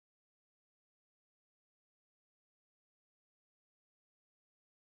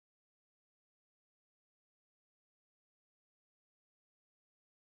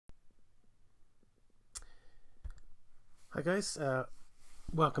Hi guys,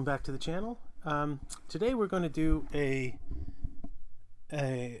 welcome back to the channel. Today we're going to do a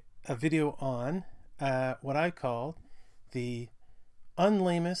video on what I call the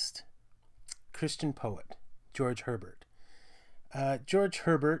Un-Lamest Christian poet, George Herbert. George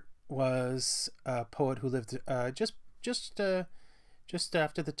Herbert was a poet who lived just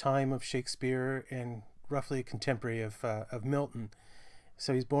after the time of Shakespeare and roughly a contemporary of Milton.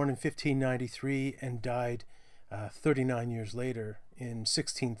 So he's born in 1593 and died 39 years later in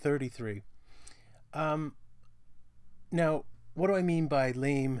 1633. Now, what do I mean by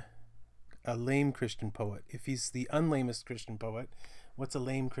a lame Christian poet? If he's the Un-Lamest Christian poet, what's a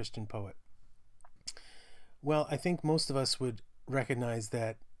lame Christian poet? Well, I think most of us would recognize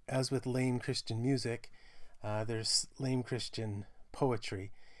that, as with lame Christian music, there's lame Christian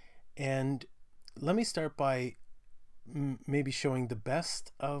poetry. And let me start by maybe showing the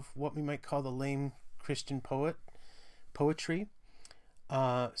best of what we might call the lame Christian poetry.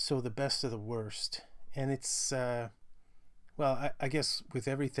 So the best of the worst. And it's, well, I guess with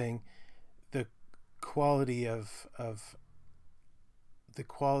everything, the quality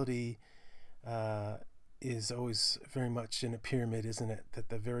is always very much in a pyramid, isn't it? That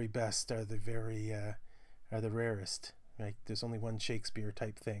the very best are the rarest, right? There's only one Shakespeare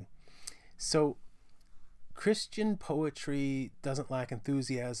type thing. So Christian poetry doesn't lack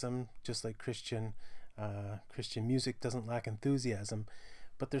enthusiasm, just like Christian music doesn't lack enthusiasm,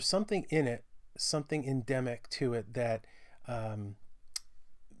 but there's something in it, something endemic to it that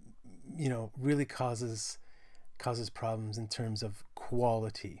really causes problems in terms of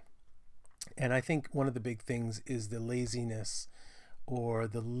quality. And I think one of the big things is the laziness or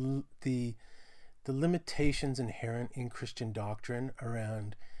the limitations inherent in Christian doctrine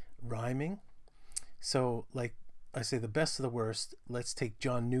around rhyming. So, like I say, the best of the worst, let's take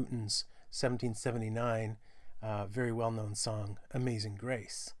John Newton's 1779 very well-known song, Amazing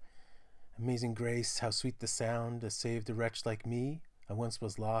Grace. Amazing grace, how sweet the sound, to save a wretch like me. I once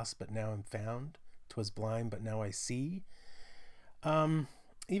was lost, but now am found. 'Twas blind, but now I see. Even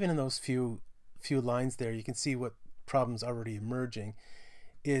in those few lines there, you can see what problems already emerging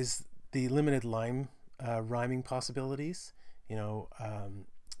is the limited rhyming possibilities.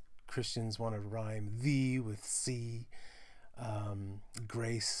 Christians want to rhyme thee with see,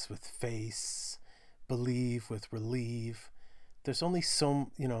 grace with face, believe with relieve. There's only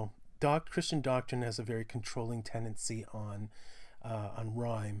Christian doctrine has a very controlling tendency on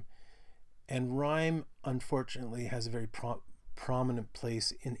rhyme, and rhyme unfortunately has a very prominent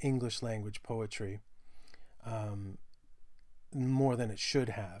place in English language poetry, more than it should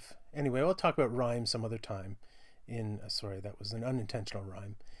have. Anyway, I'll talk about rhyme some other time. Sorry, that was an unintentional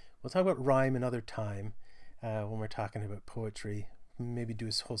rhyme. We'll talk about rhyme another time when we're talking about poetry. Maybe do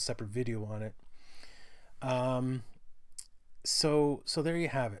a whole separate video on it. So there you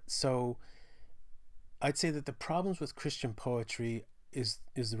have it. So I'd say that the problems with Christian poetry is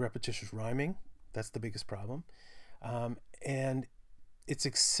the repetitious rhyming. That's the biggest problem. And it's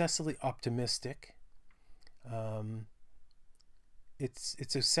excessively optimistic.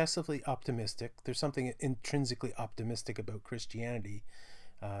 It's excessively optimistic. There's something intrinsically optimistic about Christianity,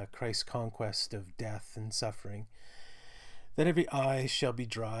 Christ's conquest of death and suffering, that every eye shall be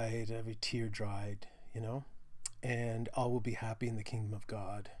dried, every tear dried, and all will be happy in the kingdom of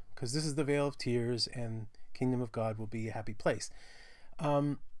God, because this is the vale of tears, and kingdom of God will be a happy place.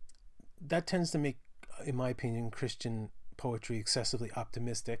 That tends to make, in my opinion, Christian poetry excessively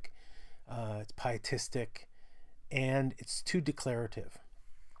optimistic. It's pietistic, and it's too declarative.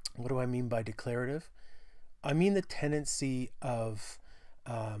 What do I mean by declarative? I mean the tendency of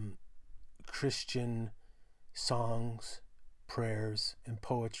Christian songs, prayers, and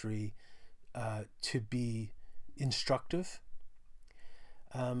poetry to be instructive.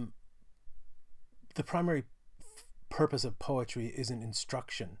 The primary purpose of poetry isn't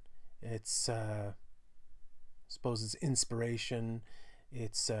instruction. It's I suppose it's inspiration,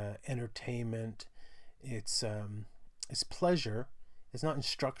 it's entertainment, it's pleasure. It's not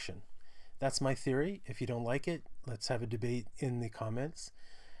instruction. That's my theory. If you don't like it, let's have a debate in the comments.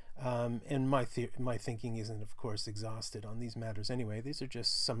 And my thinking isn't, of course, exhausted on these matters anyway. These are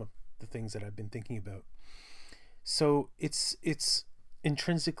just some of the things that I've been thinking about. So it's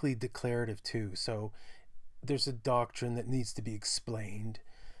intrinsically declarative too. So there's a doctrine that needs to be explained,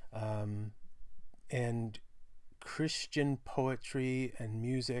 and Christian poetry and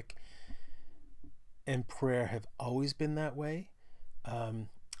music and prayer have always been that way.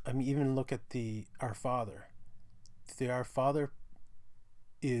 I mean, even look at Our Father. The Our Father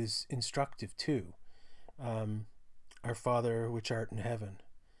is instructive too. Our Father which art in heaven.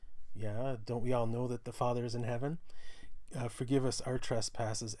 Yeah, don't we all know that the Father is in heaven? forgive us our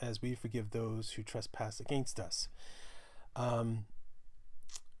trespasses as we forgive those who trespass against us.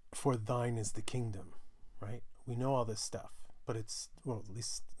 For thine is the kingdom, right? We know all this stuff, but it's, well, at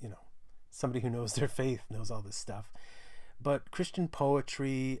least, you know, somebody who knows their faith knows all this stuff. But Christian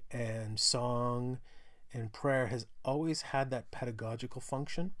poetry and song and prayer has always had that pedagogical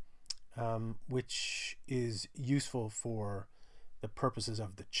function, which is useful for the purposes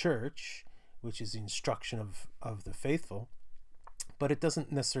of the church, which is the instruction of the faithful, but it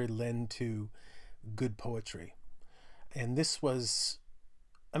doesn't necessarily lend to good poetry. And this was,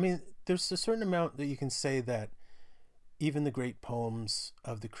 I mean, there's a certain amount that you can say that even the great poems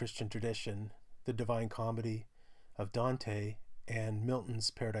of the Christian tradition, the Divine Comedy of Dante and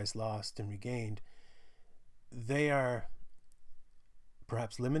Milton's Paradise Lost and Regained, they are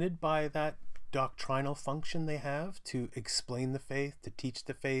perhaps limited by that doctrinal function they have to explain the faith, to teach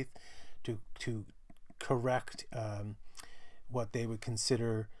the faith, to correct what they would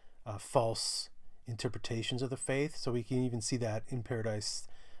consider false interpretations of the faith. So we can even see that in Paradise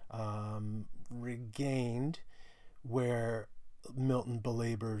Regained, where Milton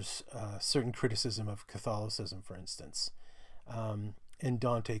belabors certain criticism of Catholicism, for instance, and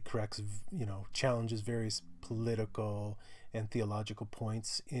Dante corrects, you know, challenges various political and theological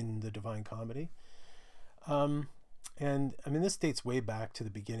points in the Divine Comedy. And I mean, this dates way back to the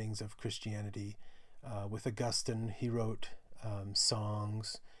beginnings of Christianity. With Augustine, he wrote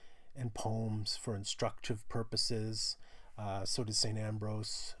songs and poems for instructive purposes. So did St.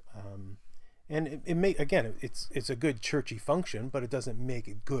 Ambrose. And it's a good churchy function, but it doesn't make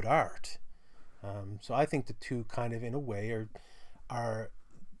it good art. So I think the two kind of, in a way, are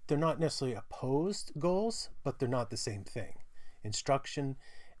they're not necessarily opposed goals, but they're not the same thing. Instruction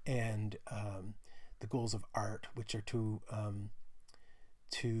and the goals of art, which are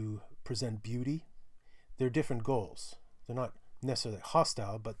to present beauty, they're different goals. They're not necessarily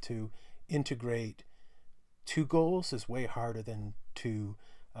hostile, but to integrate two goals is way harder than to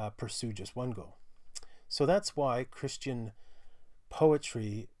pursue just one goal. So that's why Christian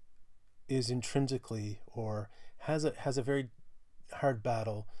poetry is intrinsically, or has a very hard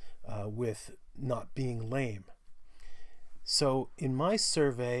battle with not being lame. So in my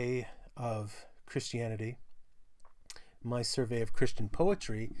survey of Christianity, my survey of Christian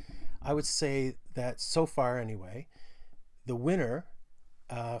poetry, I would say that so far anyway, the winner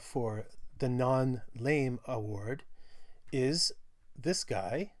for the non-lame award is this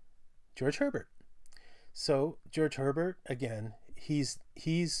guy, George Herbert. So George Herbert, again, he's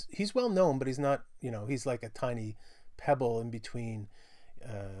well known, but he's not, you know, he's like a tiny pebble in between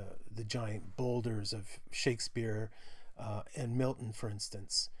the giant boulders of Shakespeare and Milton, for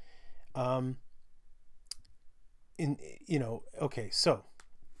instance. Okay, so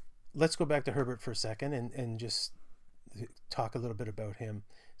let's go back to Herbert for a second and just talk a little bit about him.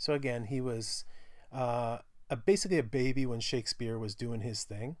 So again, he was basically a baby when Shakespeare was doing his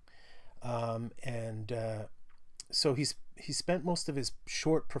thing, so he spent most of his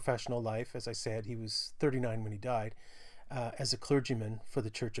short professional life, as I said, he was 39 when he died, as a clergyman for the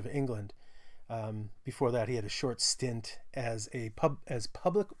Church of England. Before that, he had a short stint as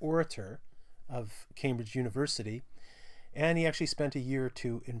public orator of Cambridge University, and he actually spent a year or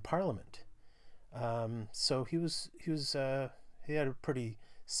two in Parliament. So he had a pretty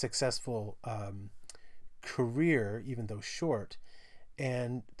successful career, even though short.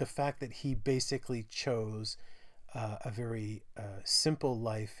 And the fact that he basically chose a very simple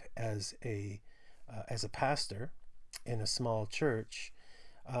life as a pastor in a small church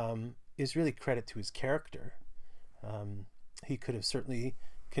is really credit to his character. He could have certainly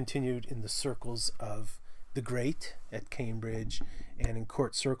continued in the circles of the great at Cambridge and in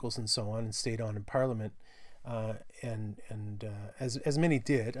court circles and so on, and stayed on in Parliament, as many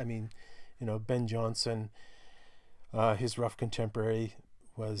did. I mean, you know, Ben Jonson, his rough contemporary,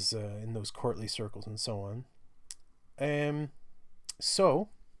 was in those courtly circles and so on.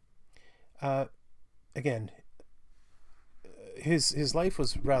 Again, his life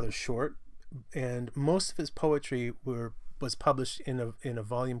was rather short, and most of his poetry was published in a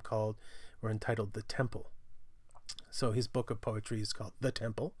volume called, or entitled, The Temple. So his book of poetry is called The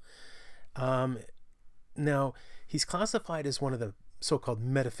Temple. Now, he's classified as one of the so-called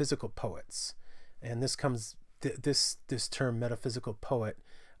metaphysical poets, and this term metaphysical poet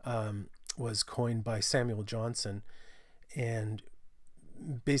was coined by Samuel Johnson, and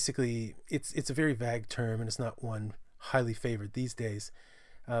basically it's a very vague term, and it's not one highly favored these days,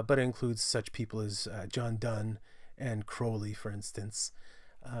 but it includes such people as John Donne and Crowley, for instance.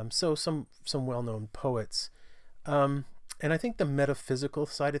 So some well-known poets. And I think the metaphysical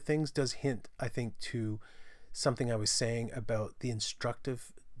side of things does hint, I think, to something I was saying about the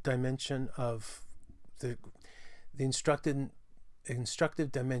instructive dimension of the instructive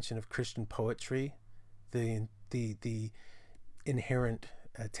dimension of Christian poetry, the inherent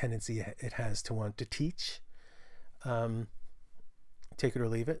tendency it has to want to teach. Take it or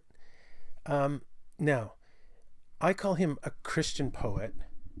leave it. Now, I call him a Christian poet,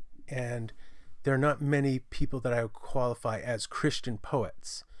 and there are not many people that I would qualify as Christian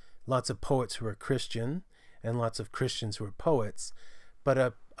poets. Lots of poets who are Christian and lots of Christians who are poets.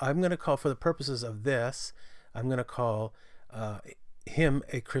 But I'm going to call, for the purposes of this, I'm going to call him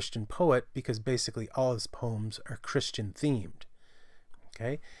a Christian poet because basically all his poems are Christian themed.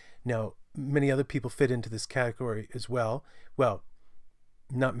 Okay? Now, many other people fit into this category as well. Well,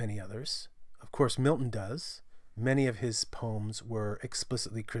 not many others. Of course, Milton does. Many of his poems were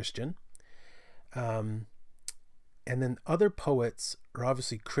explicitly Christian. And then other poets are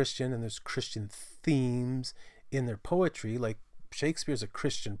obviously Christian, and there's Christian themes in their poetry. Like Shakespeare's a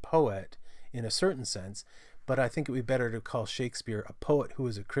Christian poet in a certain sense, but I think it would be better to call Shakespeare a poet who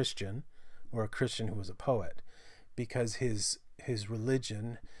is a Christian, or a Christian who is a poet, because his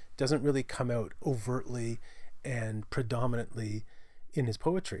religion doesn't really come out overtly and predominantly in his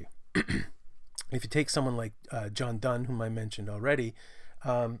poetry. If you take someone like John Donne, whom I mentioned already,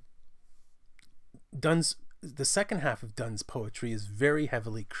 the second half of Donne's poetry is very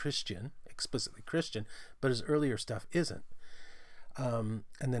heavily Christian, explicitly Christian, but his earlier stuff isn't. And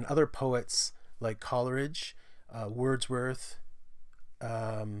then other poets like Coleridge, Wordsworth,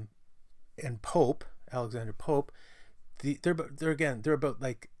 and Pope, Alexander Pope, they're about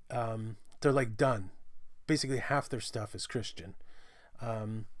like they're like Donne. Basically, half their stuff is Christian,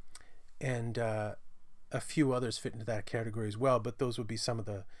 and a few others fit into that category as well. But those would be some of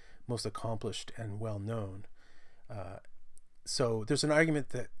the most accomplished and well known. So there's an argument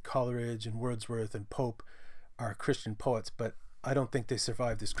that Coleridge and Wordsworth and Pope are Christian poets, but I don't think they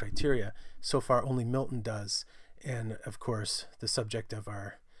survive this criteria. So far, only Milton does, and of course, the subject of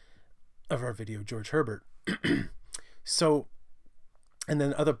our video, George Herbert. So, and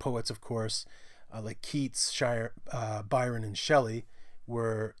then other poets, of course, like Keats, Byron, and Shelley,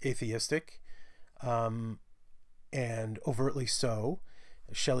 were atheistic, and overtly so.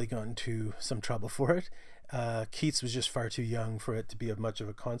 Shelley got into some trouble for it. Keats was just far too young for it to be of much of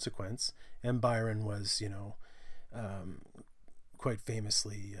a consequence, and Byron was, quite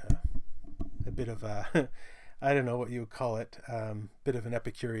famously a bit of a, I don't know what you would call it, bit of an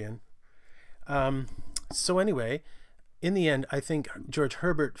Epicurean. So anyway, in the end, I think George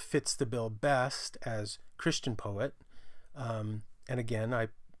Herbert fits the bill best as Christian poet. And again, I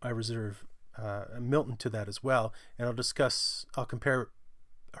reserve Milton to that as well, and I'll compare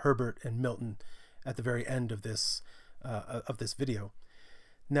Herbert and Milton at the very end of this video.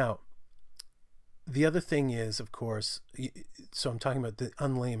 Now, the other thing is, of course, so I'm talking about the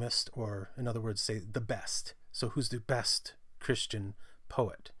Un-Lamest, or in other words, say the best. So who's the best Christian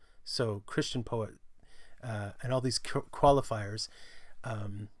poet? So Christian poet, and all these qualifiers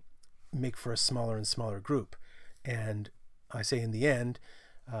make for a smaller and smaller group. And I say in the end,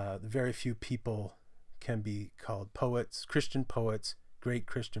 very few people can be called poets, Christian poets, great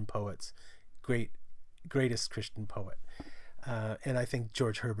Christian poets, greatest Christian poet. And I think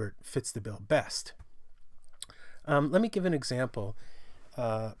George Herbert fits the bill best. Let me give an example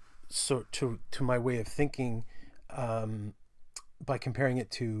so to my way of thinking by comparing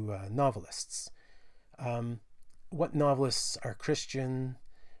it to novelists. What novelists are Christian?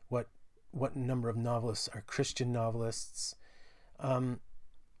 What number of novelists are Christian novelists? And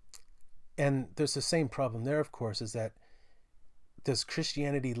there's the same problem there, of course, is that does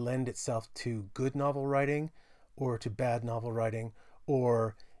Christianity lend itself to good novel writing or to bad novel writing,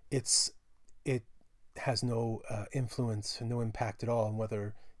 or it has no influence and no impact at all on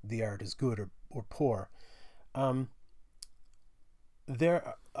whether the art is good or poor? I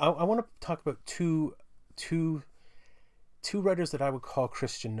want to talk about two writers that I would call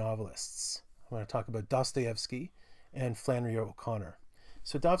Christian novelists. I want to talk about Dostoevsky and Flannery O'Connor.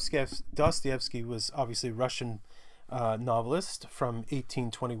 So Dostoevsky was obviously a Russian novelist from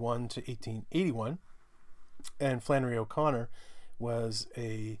 1821 to 1881, and Flannery O'Connor was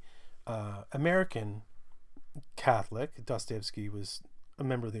a American Catholic. Dostoevsky was a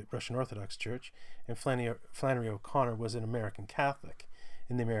member of the Russian Orthodox Church, and Flannery O'Connor was an American Catholic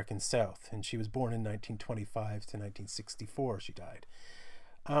in the American South, and she was born in 1925 to 1964. She died.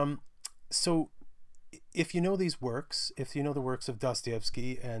 So if you know these works, if you know the works of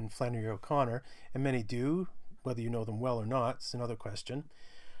Dostoevsky and Flannery O'Connor, and many do, whether you know them well or not, it's another question,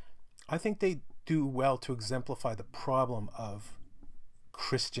 I think they do well to exemplify the problem of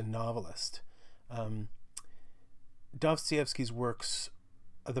Christian novelist. Dostoevsky's works,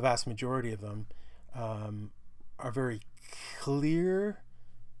 the vast majority of them, are very clear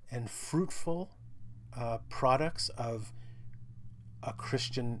and fruitful products of a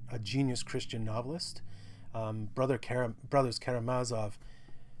genius Christian novelist. Brothers Karamazov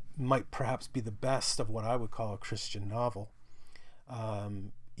might perhaps be the best of what I would call a Christian novel.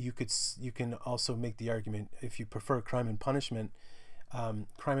 You can also make the argument, if you prefer Crime and Punishment,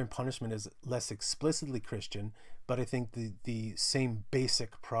 Crime and Punishment is less explicitly Christian, but I think the same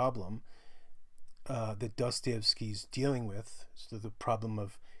basic problem that Dostoevsky's dealing with, so the problem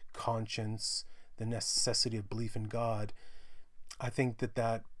of conscience, the necessity of belief in God, I think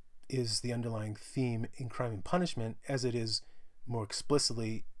that is the underlying theme in Crime and Punishment, as it is more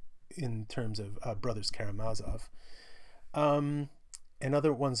explicitly in terms of Brothers Karamazov. And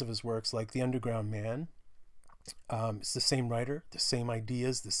other ones of his works, like The Underground Man, it's the same writer, the same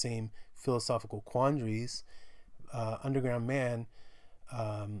ideas, the same philosophical quandaries. Underground Man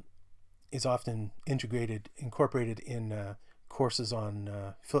is often incorporated in courses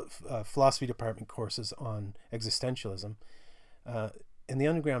on philosophy department courses on existentialism. And The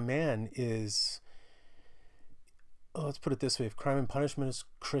Underground Man is, let's put it this way: if Crime and Punishment is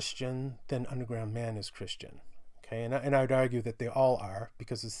Christian, then Underground Man is Christian. Okay, and I would argue that they all are,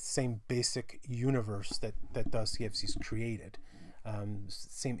 because it's the same basic universe that Dostoevsky's created,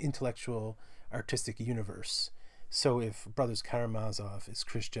 same intellectual, artistic universe. So if Brothers Karamazov is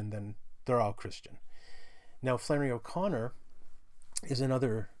Christian, then they're all Christian. Now, Flannery O'Connor is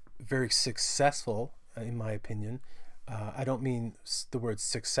another very successful, in my opinion. I don't mean the word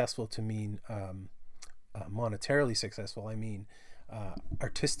successful to mean monetarily successful. I mean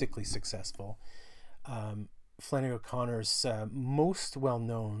artistically successful. Flannery O'Connor's most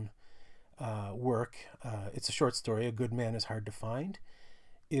well-known work, it's a short story, A Good Man is Hard to Find,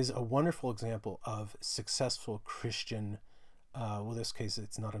 is a wonderful example of successful Christian, well, in this case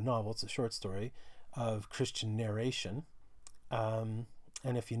it's not a novel, it's a short story, of Christian narration. And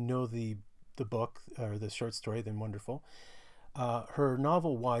if you know the book or the short story, then wonderful. Her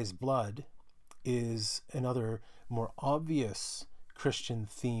novel Wise Blood is another more obvious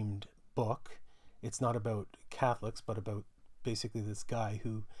Christian-themed book. It's not about Catholics, but about basically this guy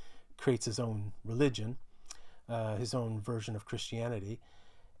who creates his own religion, his own version of Christianity.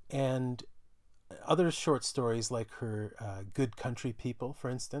 And other short stories, like her Good Country People, for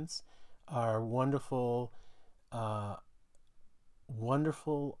instance, are wonderful,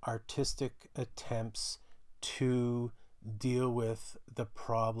 wonderful artistic attempts to deal with the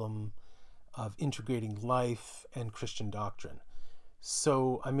problem of integrating life and Christian doctrine.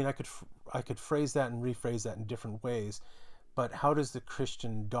 So, I mean, I could phrase that and rephrase that in different ways, but how does the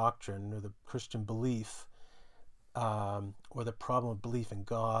Christian doctrine or the Christian belief, or the problem of belief in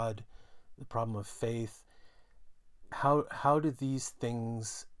God, the problem of faith, how do these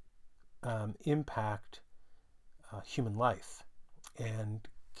things impact human life? And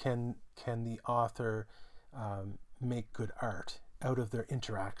can the author make good art out of their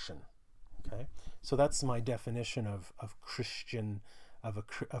interaction? Okay, so that's my definition of Christian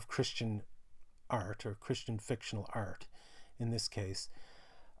Christian art, or Christian fictional art in this case.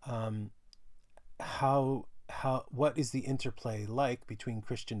 What is the interplay like between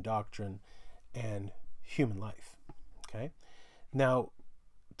Christian doctrine and human life? Okay, now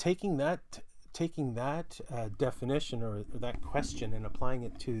taking that definition or that question and applying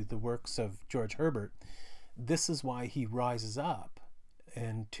it to the works of George Herbert, this is why he rises up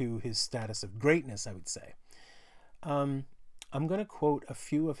and to his status of greatness, I would say. I'm going to quote a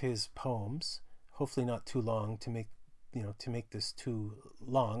few of his poems, hopefully not too long to make this too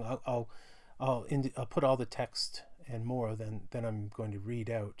long. I'll put all the text and more than I'm going to read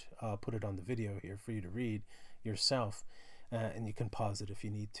out. I'll put it on the video here for you to read yourself, and you can pause it if you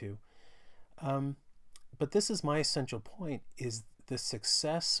need to. But this is my essential point, is the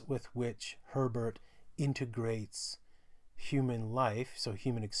success with which Herbert integrates human life, so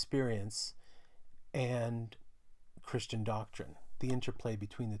human experience, and Christian doctrine, the interplay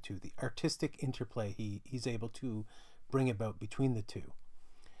between the two, the artistic interplay he's able to bring about between the two.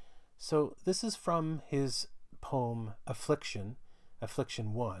 So this is from his poem Affliction,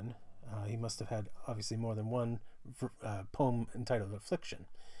 Affliction 1. He must have had obviously more than one poem entitled Affliction.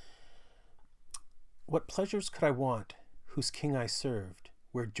 What pleasures could I want, whose king I served,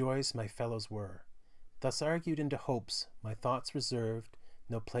 where joys my fellows were? Thus argued into hopes, my thoughts reserved,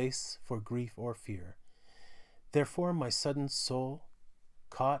 no place for grief or fear. Therefore my sudden soul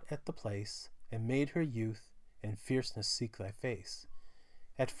caught at the place, and made her youth and fierceness seek thy face.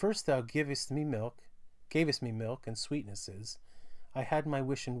 At first thou gavest me milk and sweetnesses. I had my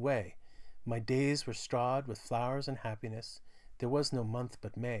wish and way, My days were strawed with flowers and happiness. There was no month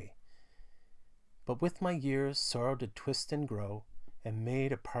but May. But with my years sorrow did twist and grow, and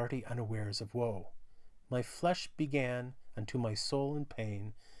made a party unawares of woe. My flesh began unto my soul in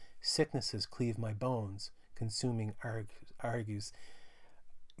pain. Sicknesses cleave my bones, consuming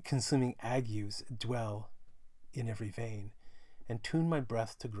agues dwell in every vein, and tune my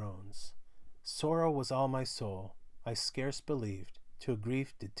breath to groans. Sorrow was all my soul, I scarce believed, till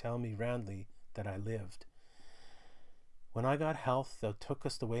grief did tell me roundly that I lived. When I got health, thou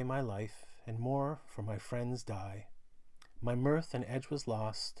tookest away my life, and more for my friends die. My mirth and edge was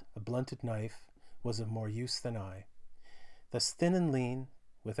lost, a blunted knife was of more use than I. Thus thin and lean,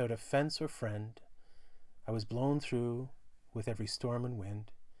 without a fence or friend, I was blown through with every storm and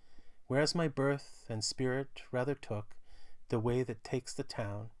wind. Whereas my birth and spirit rather took the way that takes the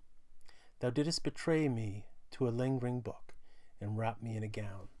town, thou didst betray me to a lingering book, and wrap me in a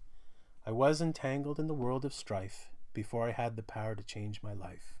gown. I was entangled in the world of strife before I had the power to change my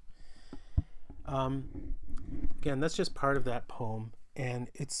life. Again, that's just part of that poem, and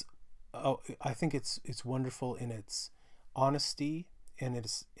I think it's wonderful in its honesty and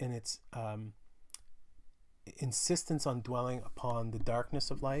its insistence on dwelling upon the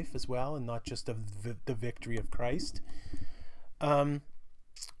darkness of life as well, and not just of the victory of Christ. One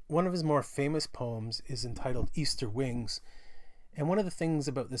of his more famous poems is entitled Easter Wings, and one of the things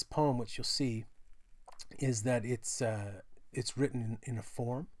about this poem, which you'll see, is that it's written in a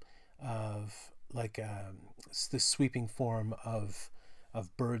form of like the sweeping form of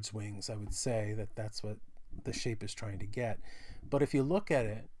bird's wings. I would say that's what the shape is trying to get. But if you look at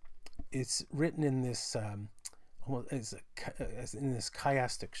it, it's written in this almost in this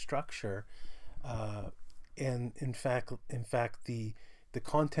chiastic structure, and in fact the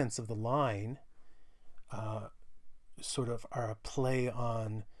contents of the line sort of are a play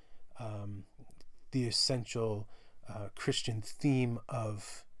on the essential Christian theme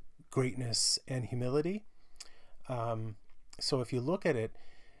of greatness and humility. So if you look at it,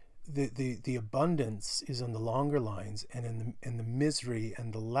 the abundance is on the longer lines, and the misery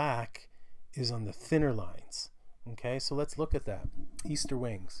and the lack is on the thinner lines. Okay, so let's look at that. Easter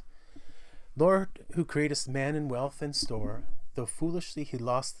Wings. Lord, who createst man in wealth and store, though foolishly he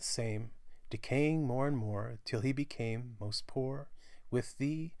lost the same, decaying more and more, till he became most poor, with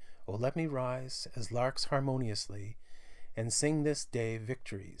thee, O let me rise as larks harmoniously, and sing this day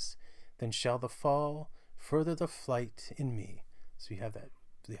victories. Then shall the fall further the flight in me. So you have that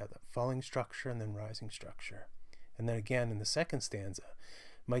falling structure and then rising structure. And then again in the second stanza,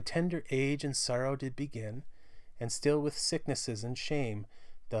 my tender age and sorrow did begin, and still with sicknesses and shame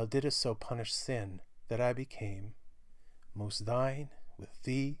thou didst so punish sin, that I became most thine. With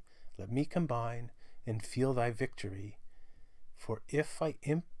thee let me combine, and feel thy victory. For if I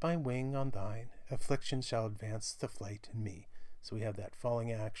imp my wing on thine, affliction shall advance the flight in me. So we have that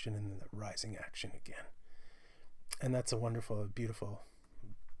falling action and then the rising action again. And that's a wonderful, beautiful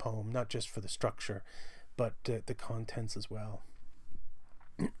poem, not just for the structure, but the contents as well.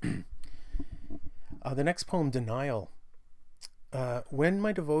 The next poem, Denial. When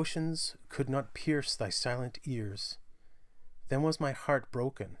my devotions could not pierce thy silent ears, then was my heart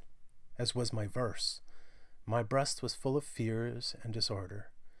broken, as was my verse. My breast was full of fears and disorder.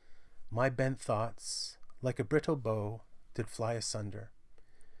 My bent thoughts, like a brittle bow, did fly asunder.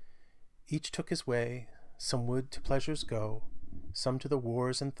 Each took his way, some would to pleasures go, some to the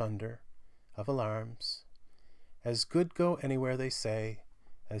wars and thunder of alarms. As good go anywhere, they say,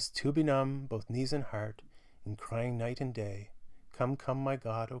 as to benumb both knees and heart, in crying night and day, come, come, my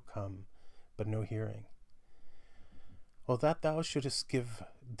God, O come, but no hearing. O that thou shouldest give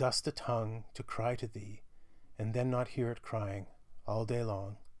dust a tongue to cry to thee, and then not hear it crying all day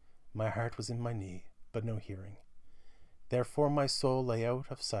long. My heart was in my knee, but no hearing. Therefore my soul lay out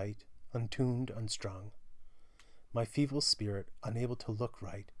of sight, untuned, unstrung. My feeble spirit, unable to look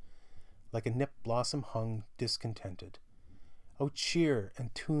right, like a nip blossom hung discontented. O cheer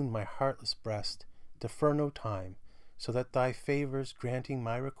and tune my heartless breast, defer no time, so that thy favors granting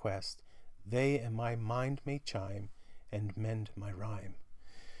my request, they and my mind may chime, and mend my rhyme.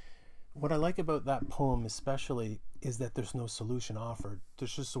 What I like about that poem especially is that there's no solution offered.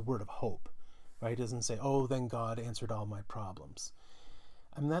 There's just a word of hope, right? It doesn't say, oh, then God answered all my problems.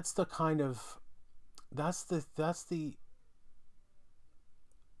 And that's the kind of, that's the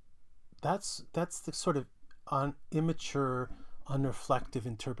sort of immature, unreflective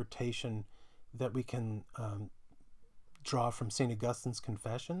interpretation that we can draw from St. Augustine's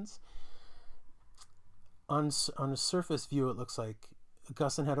Confessions. On a surface view, it looks like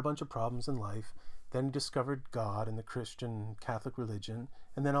Augustine had a bunch of problems in life. Then he discovered God and the Christian Catholic religion,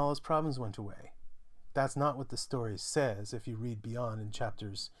 and then all his problems went away. That's not what the story says. If you read beyond in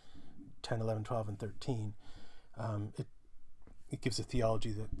chapters 10, 11, 12, and 13, it gives a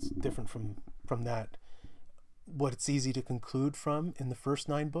theology that's different from that. What it's easy to conclude from in the first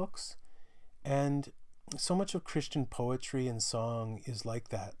 9 books. And so much of Christian poetry and song is like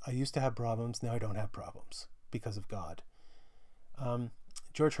that. I used to have problems, now I don't have problems because of God.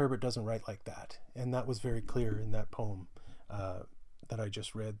 George Herbert doesn't write like that, and that was very clear in that poem that I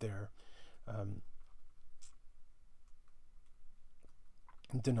just read there.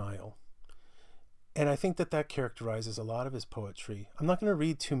 Denial. And I think that characterizes a lot of his poetry. I'm not going to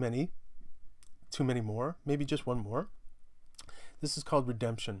read too many more, maybe just one more. This is called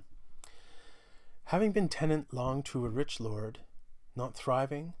Redemption. Having been tenant long to a rich lord, not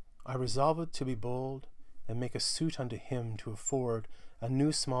thriving, I resolved to be bold, and make a suit unto him to afford a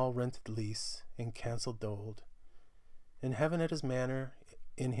new small rented lease in cancelled doled. In heaven at his manor,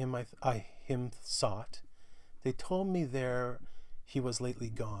 in him I him sought. They told me there he was lately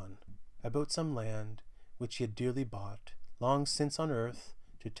gone, about some land which he had dearly bought, long since on earth,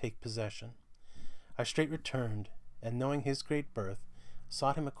 to take possession. I straight returned, and knowing his great birth,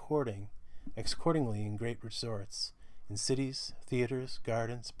 sought him accordingly in great resorts, in cities, theatres,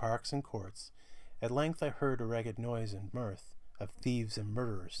 gardens, parks, and courts. At length I heard a ragged noise and mirth of thieves and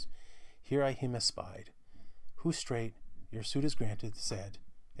murderers. Here I him espied, who straight, your suit is granted, said,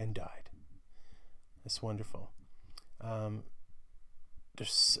 and died. That's wonderful.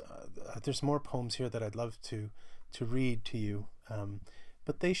 There's more poems here that I'd love to read to you,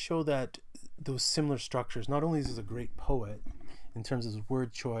 but they show that those similar structures. Not only is he a great poet in terms of his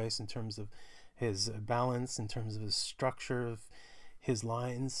word choice, in terms of his balance, in terms of his structure of his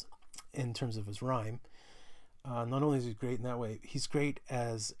lines, in terms of his rhyme. Not only is he great in that way, he's great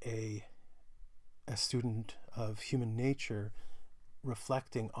as a student of human nature,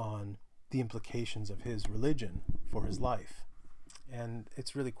 reflecting on the implications of his religion for his life. And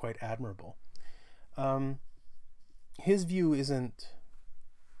it's really quite admirable. His view isn't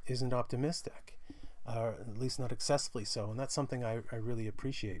optimistic, or at least not excessively so, and that's something I really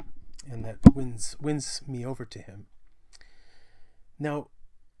appreciate, and that wins me over to him. Now,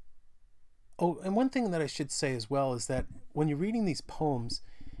 and one thing that I should say as well is that when you're reading these poems,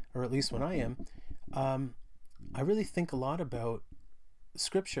 or at least when I am, I really think a lot about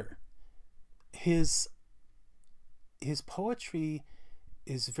Scripture. His poetry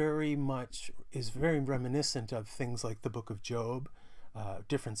is very reminiscent of things like the Book of Job,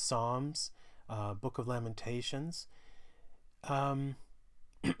 different Psalms, Book of Lamentations,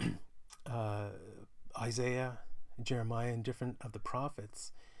 Isaiah, Jeremiah, and different of the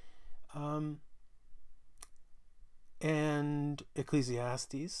prophets, and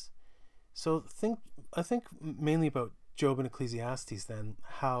Ecclesiastes. So I think mainly about Job and Ecclesiastes then,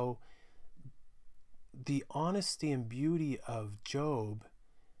 how the honesty and beauty of Job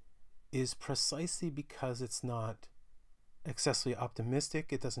is precisely because it's not excessively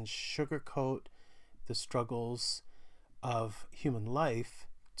optimistic. It doesn't sugarcoat the struggles of human life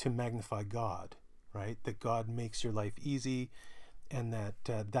to magnify God, right? That God makes your life easy, and that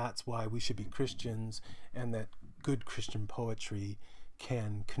that's why we should be Christians, and that good Christian poetry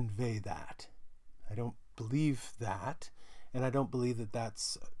can convey that. I don't believe that, and I don't believe that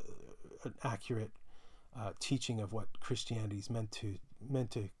that's an accurate teaching of what Christianity is meant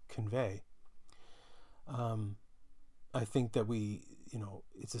to convey. I think that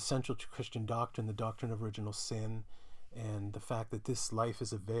it's essential to Christian doctrine, the doctrine of original sin, and the fact that this life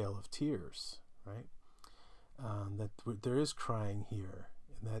is a vale of tears, right? That there is crying here,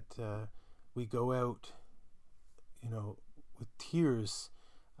 and that we go out, with tears,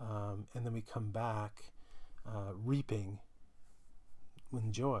 and then we come back reaping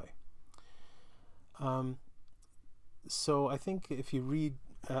with joy. So I think if you read,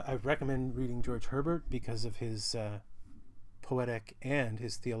 I recommend reading George Herbert because of his poetic and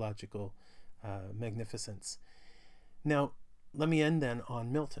his theological magnificence. Now, let me end then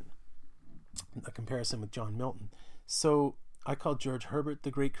on Milton, a comparison with John Milton. So I call George Herbert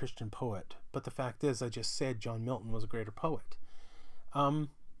the great Christian poet, but the fact is, I just said John Milton was a greater poet.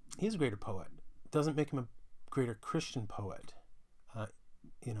 He's a greater poet. Doesn't make him a greater Christian poet,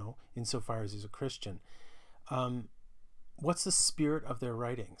 insofar as he's a Christian. What's the spirit of their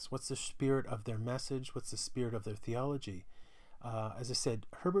writings? What's the spirit of their message? What's the spirit of their theology? As I said,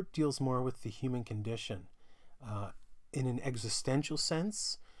 Herbert deals more with the human condition in an existential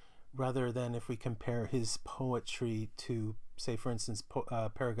sense, rather than if we compare his poetry to, say, for instance,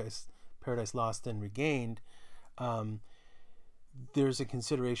 Paradise Lost and Regained. there's a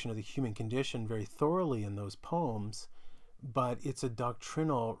consideration of the human condition very thoroughly in those poems, but it's a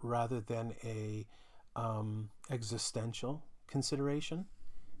doctrinal rather than a existential consideration.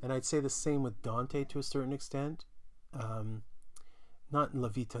 And I'd say the same with Dante to a certain extent. Not in La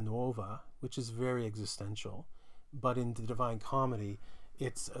Vita Nuova, which is very existential, but in the Divine Comedy,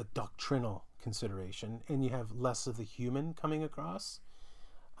 it's a doctrinal consideration, and you have less of the human coming across.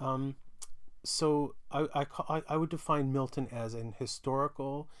 So I would define Milton as an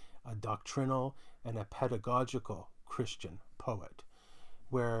historical, a doctrinal, and a pedagogical Christian poet,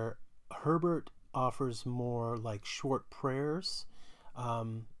 where Herbert offers more like short prayers,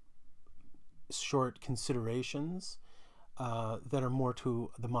 short considerations that are more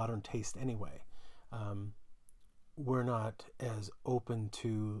to the modern taste anyway. We're not as open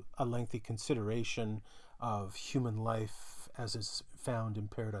to a lengthy consideration of human life as is found in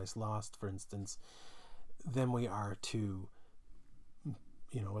Paradise Lost, for instance, than we are to,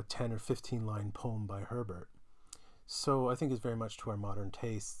 a 10 or 15 line poem by Herbert. So I think it's very much to our modern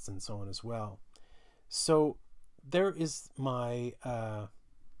tastes and so on as well. So there is my,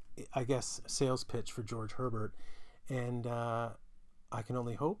 I guess, sales pitch for George Herbert. And I can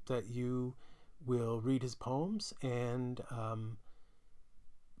only hope that you will read his poems and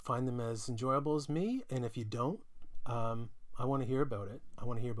find them as enjoyable as me. And if you don't, I want to hear about it. I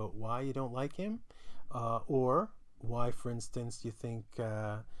want to hear about why you don't like him, or why, for instance, you think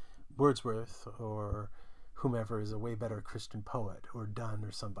Wordsworth or whomever is a way better Christian poet, or Donne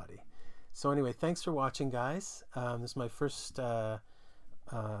or somebody. So anyway, thanks for watching, guys. This is my first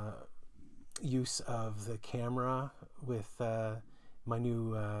use of the camera with my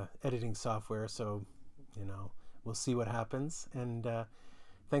new editing software, so we'll see what happens. And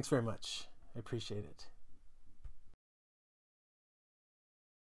thanks very much. I appreciate it.